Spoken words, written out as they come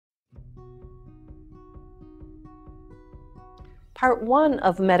Part 1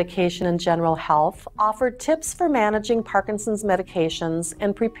 of Medication and General Health offered tips for managing Parkinson's medications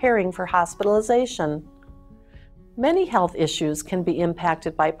and preparing for hospitalization. Many health issues can be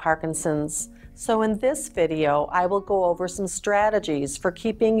impacted by Parkinson's, so in this video I will go over some strategies for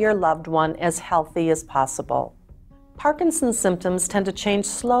keeping your loved one as healthy as possible. Parkinson's symptoms tend to change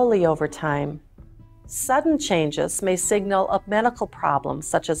slowly over time. Sudden changes may signal a medical problem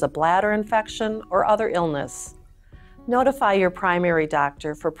such as a bladder infection or other illness. Notify your primary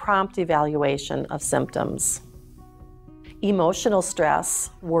doctor for prompt evaluation of symptoms. Emotional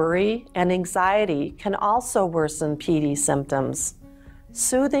stress, worry, and anxiety can also worsen PD symptoms.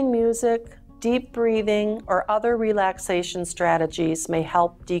 Soothing music, deep breathing, or other relaxation strategies may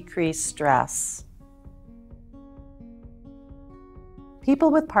help decrease stress.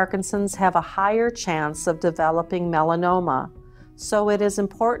 People with Parkinson's have a higher chance of developing melanoma, so it is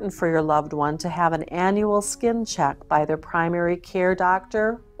important for your loved one to have an annual skin check by their primary care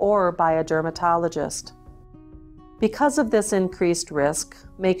doctor or by a dermatologist. Because of this increased risk,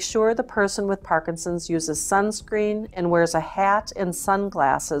 make sure the person with Parkinson's uses sunscreen and wears a hat and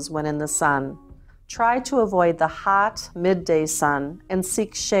sunglasses when in the sun. Try to avoid the hot midday sun and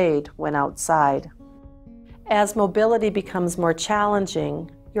seek shade when outside. As mobility becomes more challenging,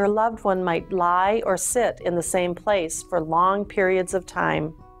 your loved one might lie or sit in the same place for long periods of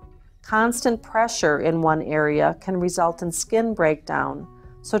time. Constant pressure in one area can result in skin breakdown,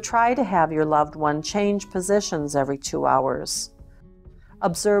 so try to have your loved one change positions every 2 hours.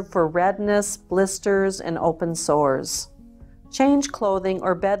 Observe for redness, blisters, and open sores. Change clothing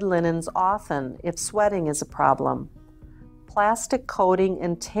or bed linens often if sweating is a problem. Plastic coating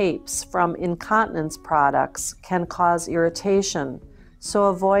and tapes from incontinence products can cause irritation, so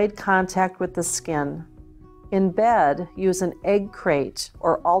avoid contact with the skin. In bed, use an egg crate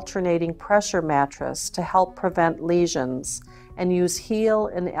or alternating pressure mattress to help prevent lesions, and use heel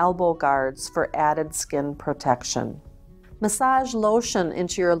and elbow guards for added skin protection. Massage lotion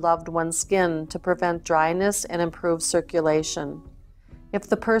into your loved one's skin to prevent dryness and improve circulation. If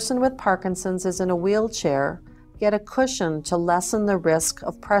the person with Parkinson's is in a wheelchair, get a cushion to lessen the risk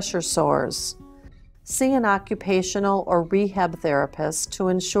of pressure sores. See an occupational or rehab therapist to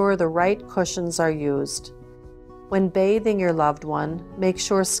ensure the right cushions are used. When bathing your loved one, make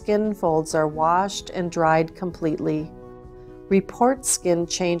sure skin folds are washed and dried completely. Report skin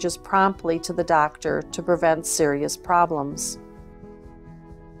changes promptly to the doctor to prevent serious problems.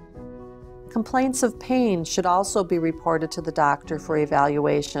 Complaints of pain should also be reported to the doctor for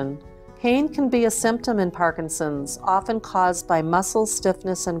evaluation. Pain can be a symptom in Parkinson's, often caused by muscle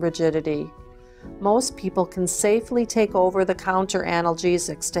stiffness and rigidity. Most people can safely take over-the-counter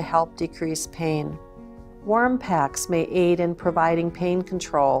analgesics to help decrease pain. Warm packs may aid in providing pain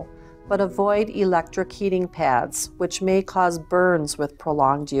control, but avoid electric heating pads, which may cause burns with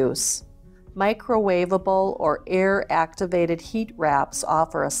prolonged use. Microwavable or air-activated heat wraps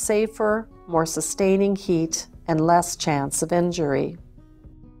offer a safer, more sustaining heat and less chance of injury.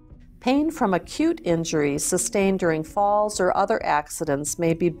 Pain from acute injuries sustained during falls or other accidents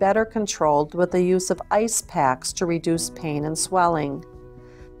may be better controlled with the use of ice packs to reduce pain and swelling.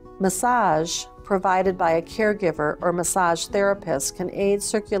 Massage, provided by a caregiver or massage therapist, can aid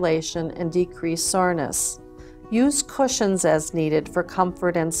circulation and decrease soreness. Use cushions as needed for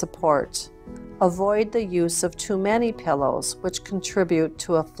comfort and support. Avoid the use of too many pillows, which contribute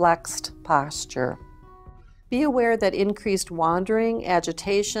to a flexed posture. Be aware that increased wandering,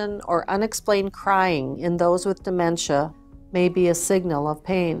 agitation, or unexplained crying in those with dementia may be a signal of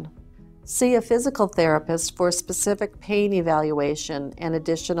pain. See a physical therapist for specific pain evaluation and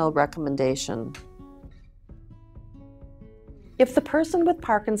additional recommendation. If the person with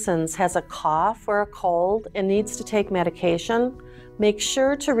Parkinson's has a cough or a cold and needs to take medication, make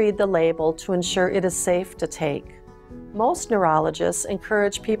sure to read the label to ensure it is safe to take. Most neurologists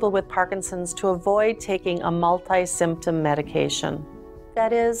encourage people with Parkinson's to avoid taking a multi-symptom medication.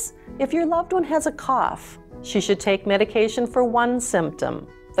 That is, if your loved one has a cough, she should take medication for one symptom,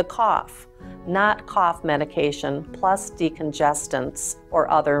 the cough, not cough medication plus decongestants or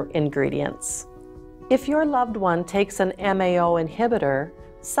other ingredients. If your loved one takes an MAO inhibitor,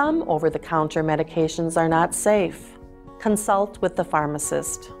 some over-the-counter medications are not safe. Consult with the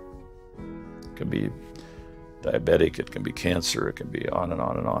pharmacist. It can be diabetic, it can be cancer, it can be on and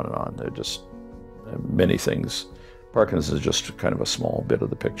on and on and on. There are just many things. Parkinson's is just kind of a small bit of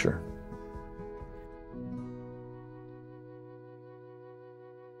the picture.